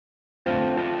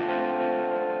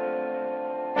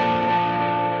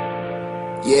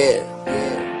Yeah,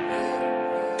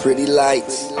 pretty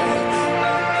lights,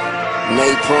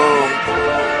 napalm,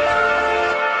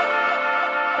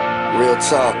 real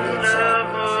talk.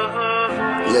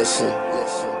 Listen,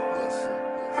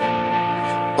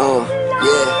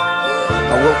 yeah.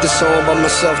 I wrote this song by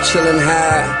myself, chillin'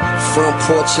 high, front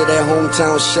porch of that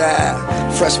hometown shy.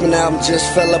 Freshman album just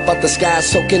fell up out the sky,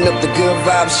 soaking up the good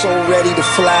vibes, so ready to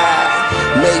fly.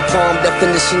 Napalm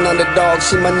definition underdog,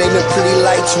 see my name in pretty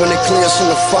lights when it clears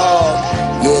from the fog.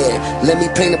 Yeah, let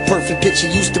me paint a perfect picture.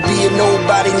 Used to be a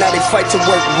nobody, now they fight to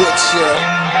work with ya.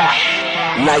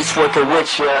 Nice working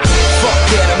with ya. Fuck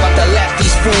that, I'm about to laugh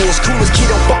these fools. Coolest kid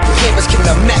on fucking campus, can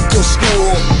I map your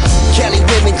school? Cali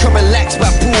women come relax by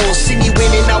pools. See me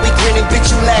winning, now we grinning, bitch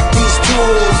you lack these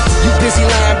tools. You busy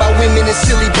lying about women and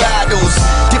silly bridles.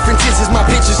 Differences is my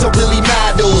bitches are really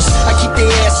models. I keep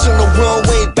their ass on the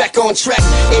runway, back on track.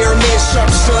 Airman sharp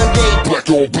Sunday,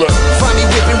 black on black. Find me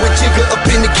whipping with Jigger up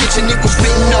in the kitchen. It was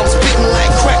written, I was spitting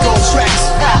like crack on tracks.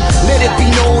 Let it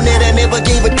be known that I never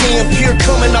gave a damn. Pure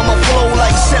coming on my flow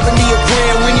like 70 a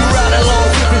gram. When you ride along,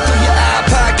 flipping through your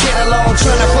iPod catalog,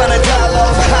 trying to find a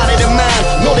dialogue hotter than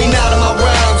mine. No, they not on my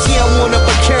rhymes. Yeah, I'm one of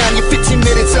a kind. You're 15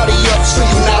 minutes out of yuck, so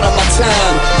you not on my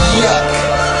time. Yuck.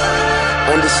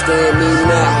 Understand me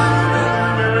now.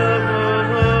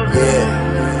 Yeah.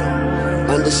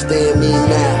 Understand me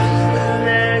now.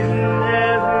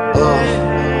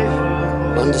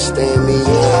 Understand me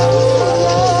now.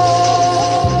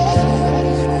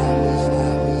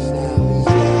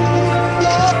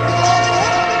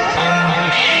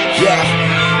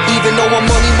 Even though I'm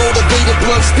money motivated,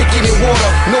 blood sticking in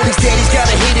water. Know these daddies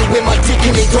gotta hate it when my dick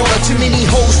in they daughter. Too many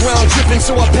hoes round dripping,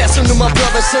 so I pass them to my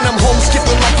brother. Send them home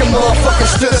skipping like a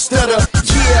motherfucking stutter.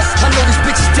 Yeah, I know these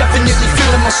bitches definitely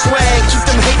feeling my swag. Keep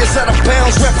them haters out of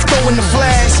bounds, rap throwing the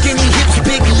flag. Skinny hips,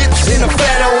 big lips, and a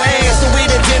fat old ass. The way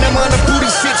the denim on the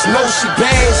booty sits, no she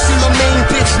bad. See my main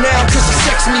bitch now, cause she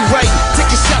sex me right.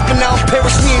 Take a shopping out in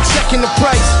Paris, we ain't checking the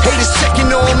price. Haters checking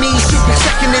on me, super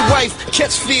checking their wife.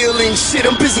 Catch feelings, shit,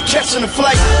 I'm busy catching a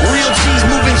flight. Real G's